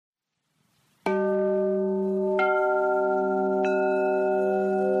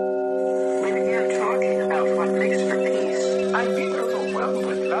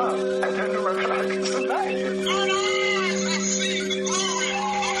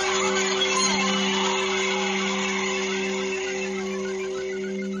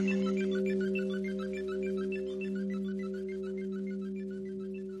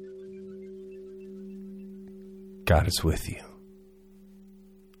God is with you.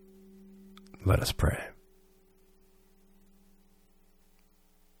 Let us pray.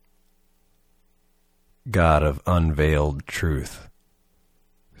 God of unveiled truth,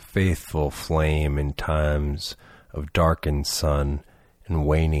 faithful flame in times of darkened sun and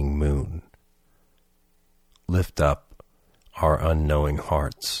waning moon, lift up our unknowing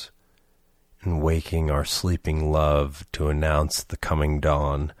hearts and waking our sleeping love to announce the coming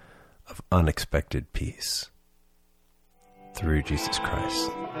dawn of unexpected peace. Through Jesus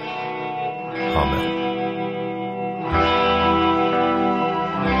Christ. Amen.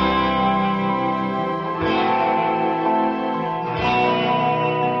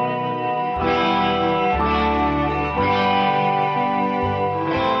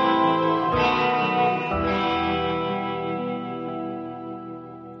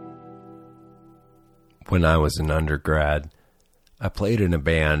 When I was an undergrad, I played in a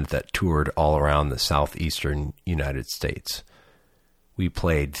band that toured all around the southeastern United States. We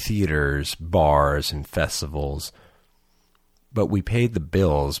played theaters, bars, and festivals, but we paid the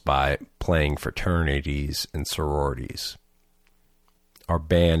bills by playing fraternities and sororities. Our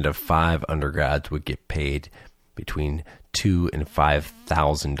band of 5 undergrads would get paid between $2,000 and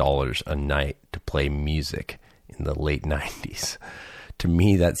 $5,000 a night to play music in the late 90s. To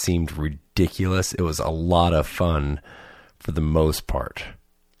me, that seemed ridiculous. It was a lot of fun for the most part.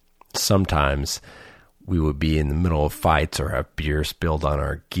 Sometimes we would be in the middle of fights or have beer spilled on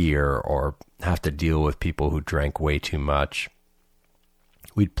our gear or have to deal with people who drank way too much.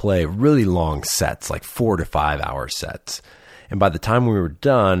 We'd play really long sets, like 4 to 5 hour sets. And by the time we were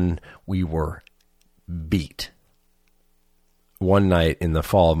done, we were beat. One night in the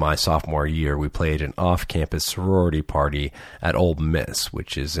fall of my sophomore year, we played an off-campus sorority party at Ole Miss,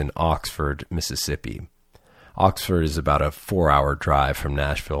 which is in Oxford, Mississippi. Oxford is about a 4-hour drive from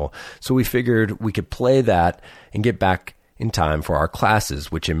Nashville, so we figured we could play that and get back in time for our classes,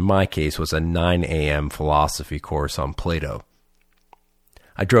 which in my case was a 9 a.m. philosophy course on Plato.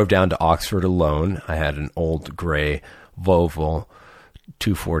 I drove down to Oxford alone. I had an old gray Volvo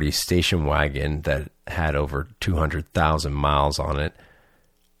 240 station wagon that had over 200,000 miles on it.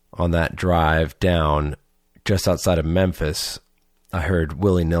 On that drive down, just outside of Memphis, I heard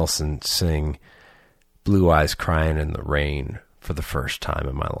Willie Nelson sing Blue Eyes Crying in the Rain for the first time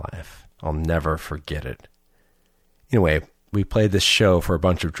in my life. I'll never forget it. Anyway, we played this show for a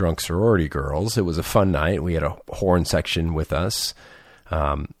bunch of drunk sorority girls. It was a fun night. We had a horn section with us.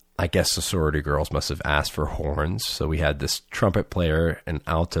 I guess the sorority girls must have asked for horns. So we had this trumpet player, an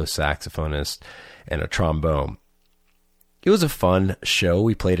alto saxophonist, and a trombone. It was a fun show.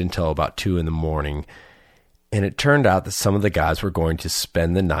 We played until about 2 a.m. And it turned out that some of the guys were going to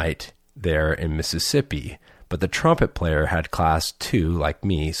spend the night there in Mississippi. But the trumpet player had class 2 like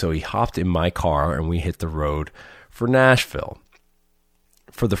me, so he hopped in my car and we hit the road for Nashville.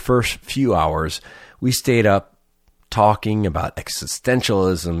 For the first few hours, we stayed up talking about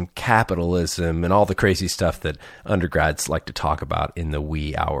existentialism, capitalism, and all the crazy stuff that undergrads like to talk about in the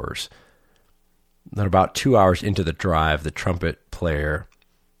wee hours. Then about 2 hours into the drive, the trumpet player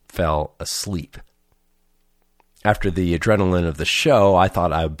fell asleep. After the adrenaline of the show, I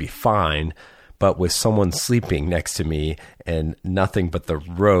thought I would be fine, but with someone sleeping next to me and nothing but the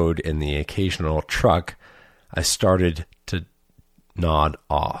road and the occasional truck, I started to nod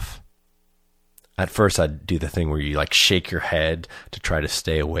off. At first, I'd do the thing where you like shake your head to try to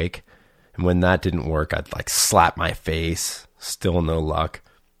stay awake. And when that didn't work, I'd like slap my face. Still no luck.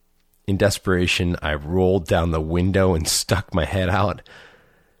 In desperation, I rolled down the window and stuck my head out.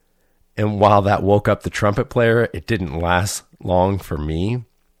 And while that woke up the trumpet player, it didn't last long for me.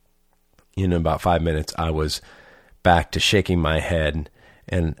 In about 5 minutes, I was back to shaking my head.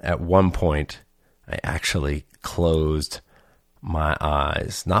 And at one point, I actually closed my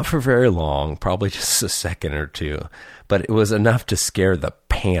eyes. Not for very long, probably just a second or two, but it was enough to scare the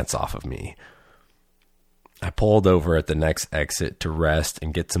pants off of me. I pulled over at the next exit to rest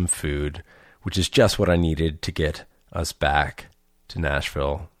and get some food, which is just what I needed to get us back to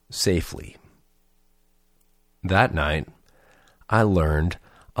Nashville safely. That night, I learned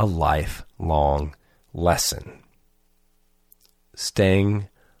a lifelong lesson. Staying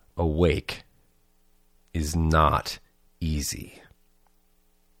awake is not easy.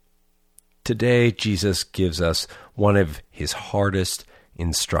 Today, Jesus gives us one of his hardest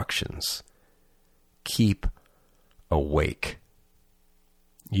instructions. Keep awake.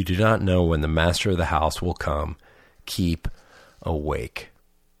 You do not know when the master of the house will come. Keep awake.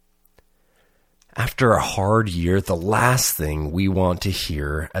 After a hard year, the last thing we want to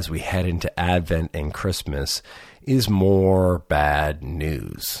hear as we head into Advent and Christmas is more bad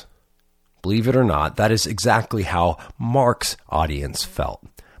news. Believe it or not, that is exactly how Mark's audience felt.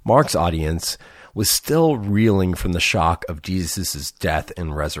 Mark's audience was still reeling from the shock of Jesus' death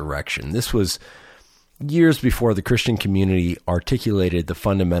and resurrection. This was years before the Christian community articulated the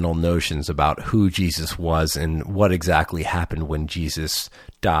fundamental notions about who Jesus was and what exactly happened when Jesus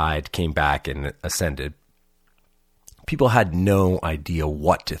died, came back, and ascended. People had no idea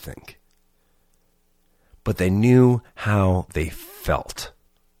what to think, but they knew how they felt: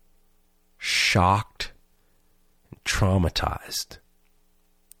 shocked and traumatized.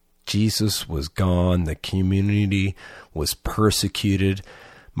 Jesus was gone. The community was persecuted.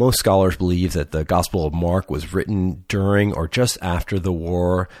 Most scholars believe that the Gospel of Mark was written during or just after the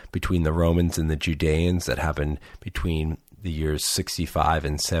war between the Romans and the Judeans that happened between the years 65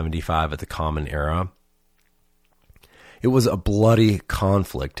 and 75 of the Common Era. It was a bloody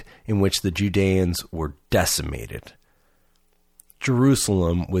conflict in which the Judeans were decimated.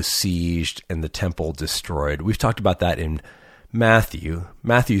 Jerusalem was sieged and the temple destroyed. We've talked about that in Matthew.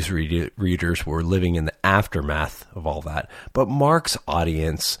 Matthew's readers were living in the aftermath of all that, but Mark's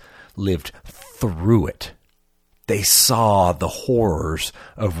audience lived through it. They saw the horrors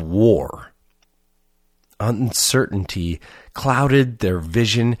of war. Uncertainty clouded their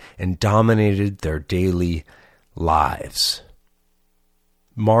vision and dominated their daily lives.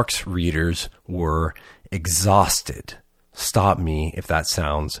 Mark's readers were exhausted. Stop me if that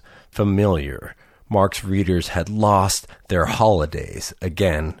sounds familiar. Mark's readers had lost their holidays.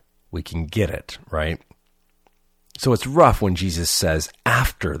 Again, we can get it, right? So it's rough when Jesus says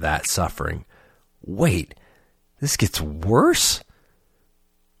after that suffering, wait, this gets worse?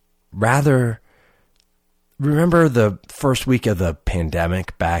 Rather, remember the first week of the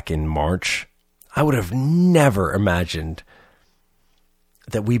pandemic back in March? I would have never imagined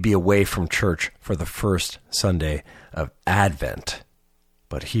that we'd be away from church for the first Sunday of Advent.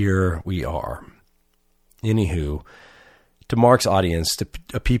 But here we are. Anywho, to Mark's audience, to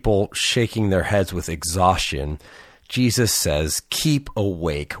people shaking their heads with exhaustion, Jesus says, keep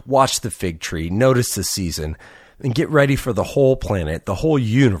awake, watch the fig tree, notice the season, and get ready for the whole planet, the whole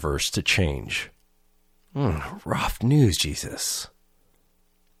universe to change. Rough news, Jesus.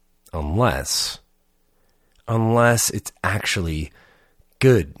 Unless it's actually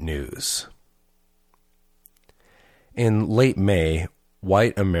good news. In late May,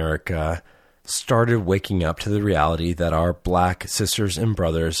 white America started waking up to the reality that our black sisters and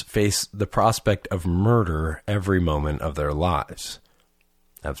brothers face the prospect of murder every moment of their lives.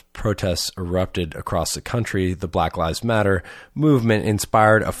 As protests erupted across the country, the Black Lives Matter movement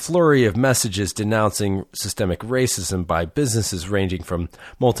inspired a flurry of messages denouncing systemic racism by businesses ranging from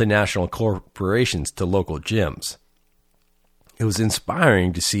multinational corporations to local gyms. It was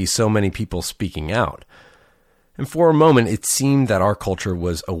inspiring to see so many people speaking out. And for a moment, it seemed that our culture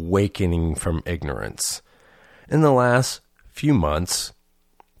was awakening from ignorance. In the last few months,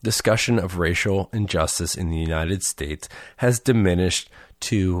 discussion of racial injustice in the United States has diminished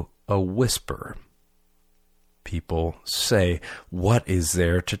to a whisper. People say, what is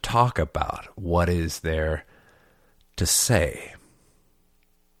there to talk about? What is there to say?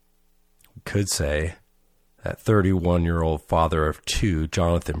 We could say that 31-year-old father of two,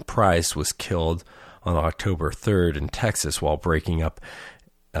 Jonathan Price, was killed on October 3rd in Texas while breaking up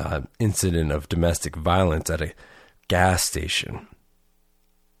an incident of domestic violence at a gas station.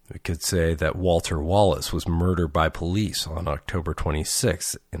 We could say that Walter Wallace was murdered by police on October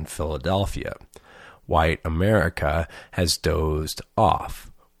 26th in Philadelphia. White America has dozed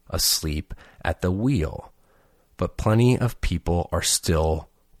off, asleep at the wheel, but plenty of people are still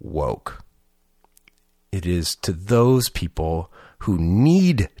woke. It is to those people who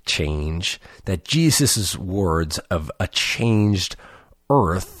need change that Jesus' words of a changed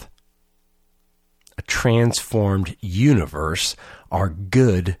earth, a transformed universe, are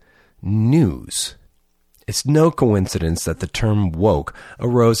good news. It's no coincidence that the term woke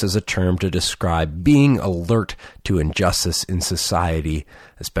arose as a term to describe being alert to injustice in society,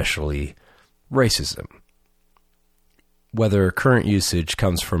 especially racism. Whether current usage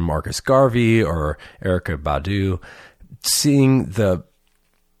comes from Marcus Garvey or Erykah Badu, seeing the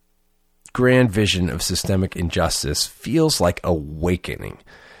grand vision of systemic injustice feels like awakening.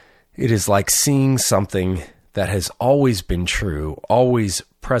 It is like seeing something that has always been true, always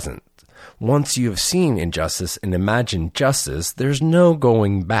present. Once you have seen injustice and imagined justice, there's no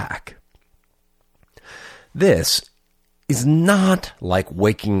going back. This is not like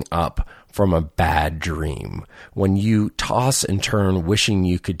waking up from a bad dream when you toss and turn wishing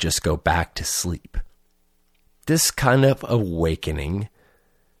you could just go back to sleep. This kind of awakening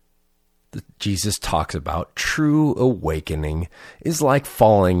that Jesus talks about, true awakening, is like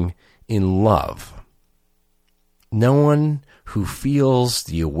falling in love. No one who feels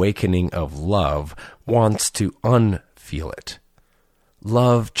the awakening of love wants to unfeel it.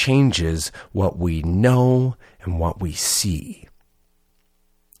 Love changes what we know and what we see.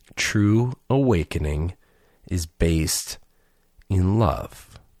 True awakening is based in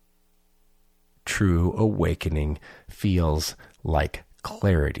love. True awakening feels like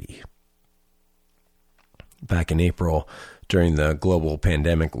clarity. Back in April, during the global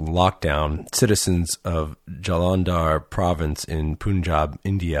pandemic lockdown, citizens of Jalandhar province in Punjab,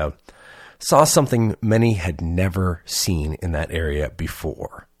 India, saw something many had never seen in that area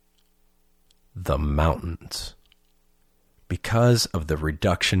before: the mountains. Because of the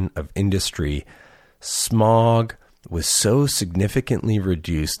reduction of industry, smog was so significantly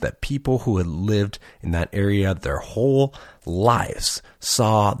reduced that people who had lived in that area their whole lives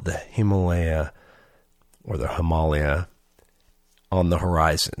saw the Himalaya on the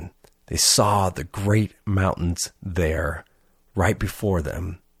horizon. They saw the great mountains there right before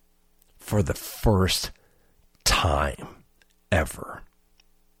them for the first time ever.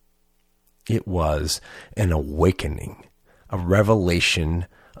 It was an awakening, a revelation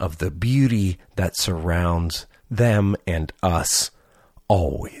of the beauty that surrounds them and us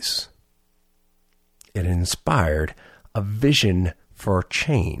always. It inspired a vision for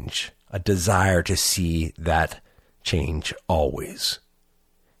change, a desire to see that change always.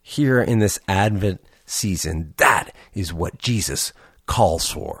 Here in this Advent season, that is what Jesus calls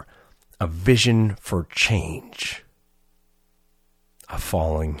for: a vision for change, a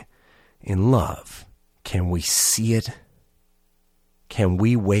falling in love. Can we see it? Can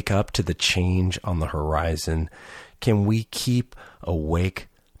we wake up to the change on the horizon? Can we keep awake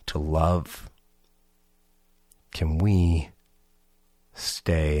to love? Can we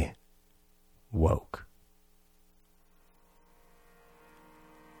stay woke?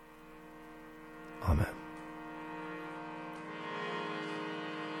 Amen.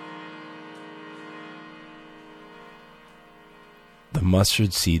 The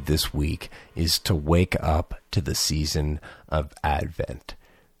mustard seed this week is to wake up to the season of Advent.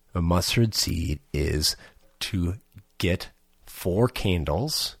 A mustard seed is to get 4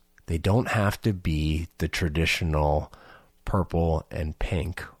 candles. They don't have to be the traditional purple and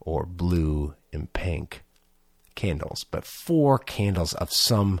pink or blue and pink candles, but 4 candles of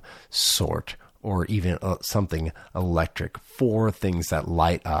some sort, or even something electric, 4 things that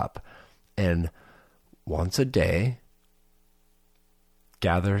light up. And once a day,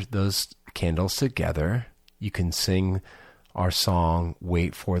 gather those candles together. You can sing our song,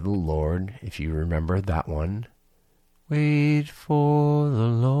 Wait for the Lord, if you remember that one. Wait for the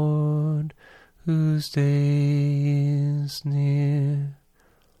Lord, whose day is near.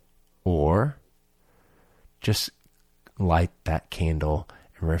 Or just light that candle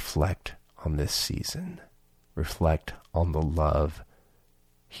and reflect on this season. Reflect on the love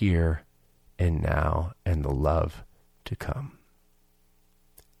here and now and the love to come.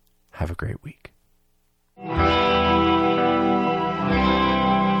 Have a great week.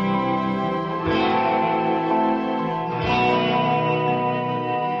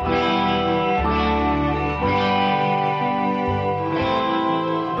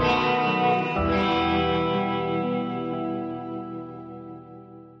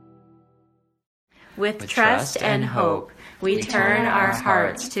 With trust and hope, we turn our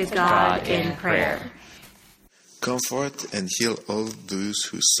hearts to God in prayer. Comfort and heal all those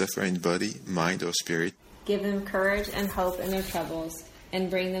who suffer in body, mind, or spirit. Give them courage and hope in their troubles,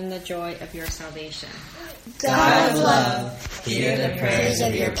 and bring them the joy of your salvation. God of love, hear the prayers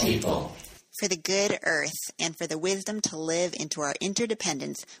of your people. For the good earth, and for the wisdom to live into our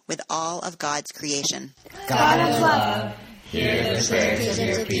interdependence with all of God's creation. God of love, hear the prayers of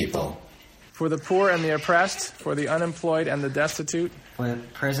your people. For the poor and the oppressed, for the unemployed and the destitute. For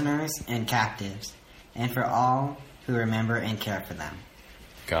prisoners and captives, and for all who remember and care for them.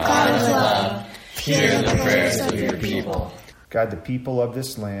 God of love, hear the prayers of your people. Guide the people of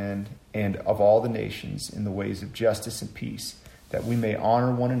this land and of all the nations in the ways of justice and peace, that we may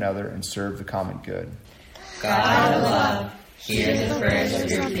honor one another and serve the common good. God of love, hear the prayers of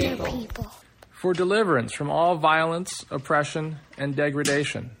your people. For deliverance from all violence, oppression, and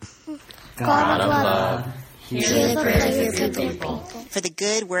degradation. God of love, hear the prayers of your people. For the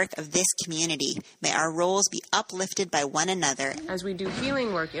good work of this community, may our roles be uplifted by one another as we do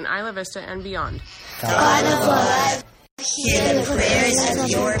healing work in Isla Vista and beyond. God of love, hear the prayers of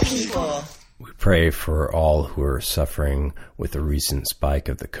your people. We pray for all who are suffering with the recent spike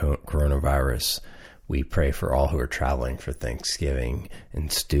of the coronavirus. We pray for all who are traveling for Thanksgiving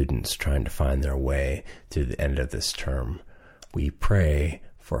and students trying to find their way through the end of this term. We pray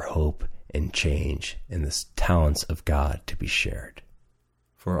for hope and change and the talents of God to be shared.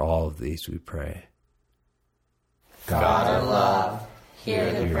 For all of these we pray. God of love, hear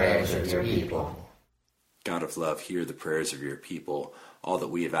the prayers of your people. God of love, hear the prayers of your people. All that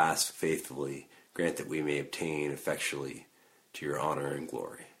we have asked faithfully, grant that we may obtain effectually to your honor and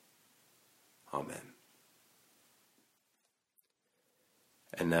glory. Amen.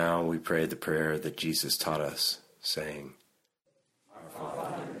 And now we pray the prayer that Jesus taught us, saying, Our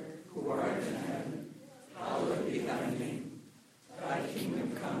Father, who art in heaven, hallowed be thy name. Thy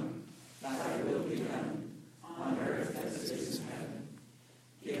kingdom come, thy will be done, on earth as it is in heaven.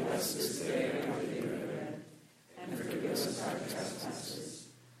 Give us this day our daily bread, and forgive us our trespasses,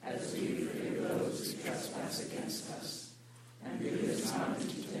 as we forgive those who trespass against us. And lead us not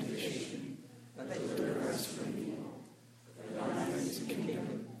into temptation, but deliver us from evil. For thine is the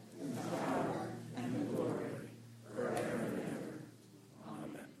kingdom, and the power, and the glory, forever and ever.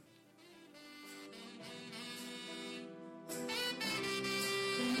 Amen.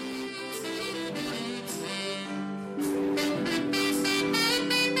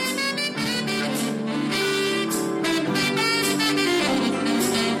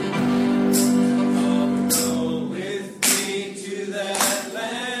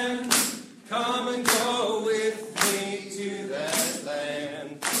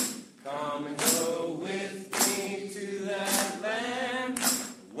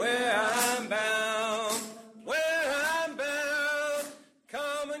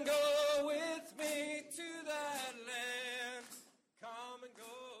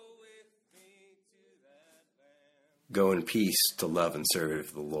 Go in peace to love and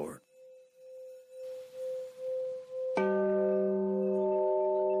serve the Lord.